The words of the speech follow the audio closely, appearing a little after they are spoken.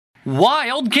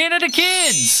Wild Canada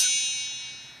Kids!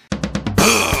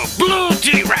 Blue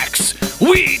T-Rex!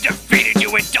 We defeated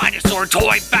you in dinosaur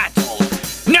toy battle!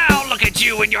 Now look at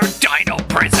you in your dino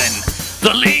prison!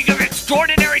 The League of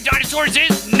Extraordinary Dinosaurs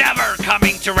is never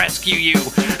coming to rescue you!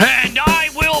 And I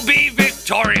will be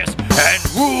victorious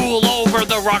and rule over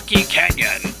the Rocky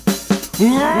Canyon!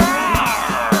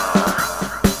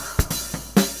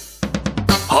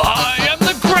 I am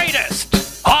the greatest!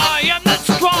 I am the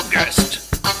strongest!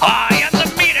 I am the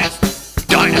meanest!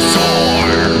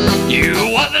 Dinosaur!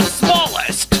 You are the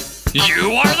smallest!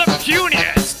 You are the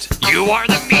puniest! You are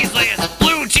the measliest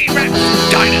blue T-Rex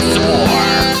dinosaur!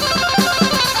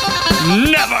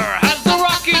 Never has the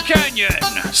Rocky Canyon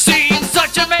seen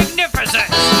such a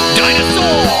magnificent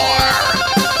dinosaur!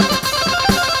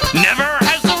 Never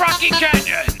has the Rocky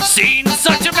Canyon seen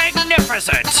such a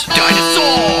magnificent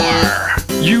dinosaur!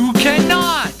 You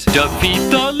cannot defeat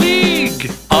the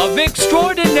League of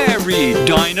Extraordinary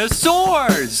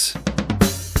Dinosaurs!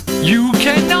 You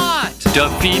cannot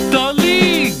defeat the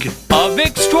League of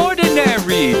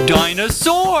Extraordinary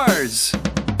Dinosaurs!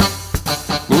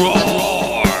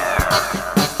 Roar!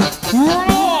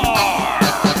 Roar!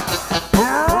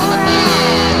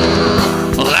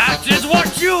 That is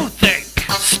what you think!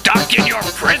 Stuck in your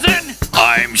prison?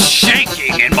 I'm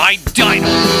shaking in my dino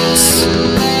boots!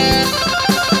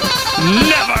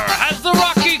 Never has the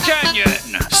Rocky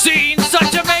Canyon seen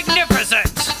such a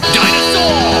magnificent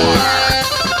dinosaur!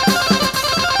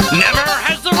 Never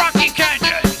has the Rocky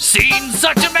Canyon seen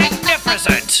such a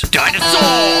magnificent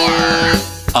dinosaur!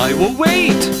 I will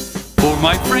wait for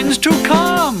my friends to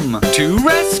come to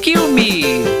rescue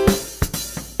me.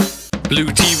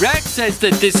 Blue T-Rex says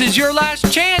that this is your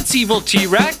last chance, evil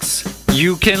T-Rex.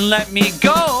 You can let me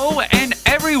go and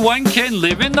everyone can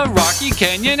live in the Rocky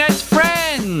Canyon as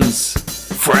friends.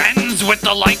 Friends with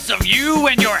the likes of you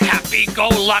and your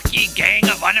happy-go-lucky gang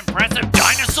of unimpressive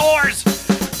dinosaurs?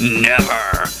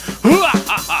 Never!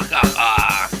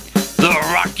 The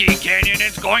Rocky Canyon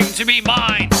is going to be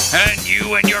mine, and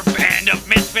you and your band of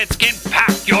misfits can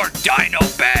pack your dino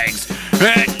bags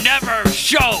and never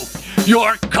show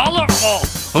your colorful,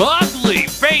 ugly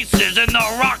faces in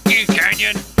the Rocky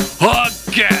Canyon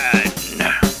again!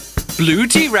 Blue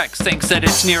T-Rex thinks that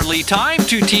it's nearly time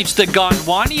to teach the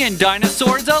Gondwanian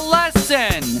dinosaurs a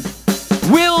lesson.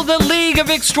 Will the League of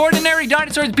Extraordinary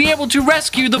Dinosaurs be able to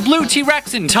rescue the Blue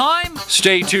T-Rex in time?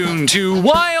 Stay tuned to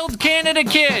Wild Canada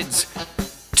Kids.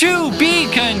 To be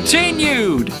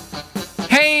continued.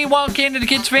 Hey, Wild Canada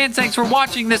Kids fans, thanks for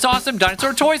watching this awesome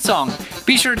dinosaur toy song.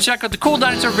 Be sure to check out the cool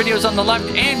dinosaur videos on the left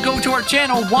and go to our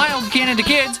channel, Wild Canada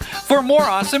Kids, for more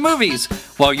awesome movies.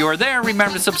 While you're there,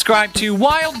 remember to subscribe to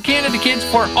Wild Canada Kids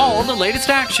for all the latest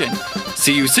action.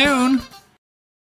 See you soon.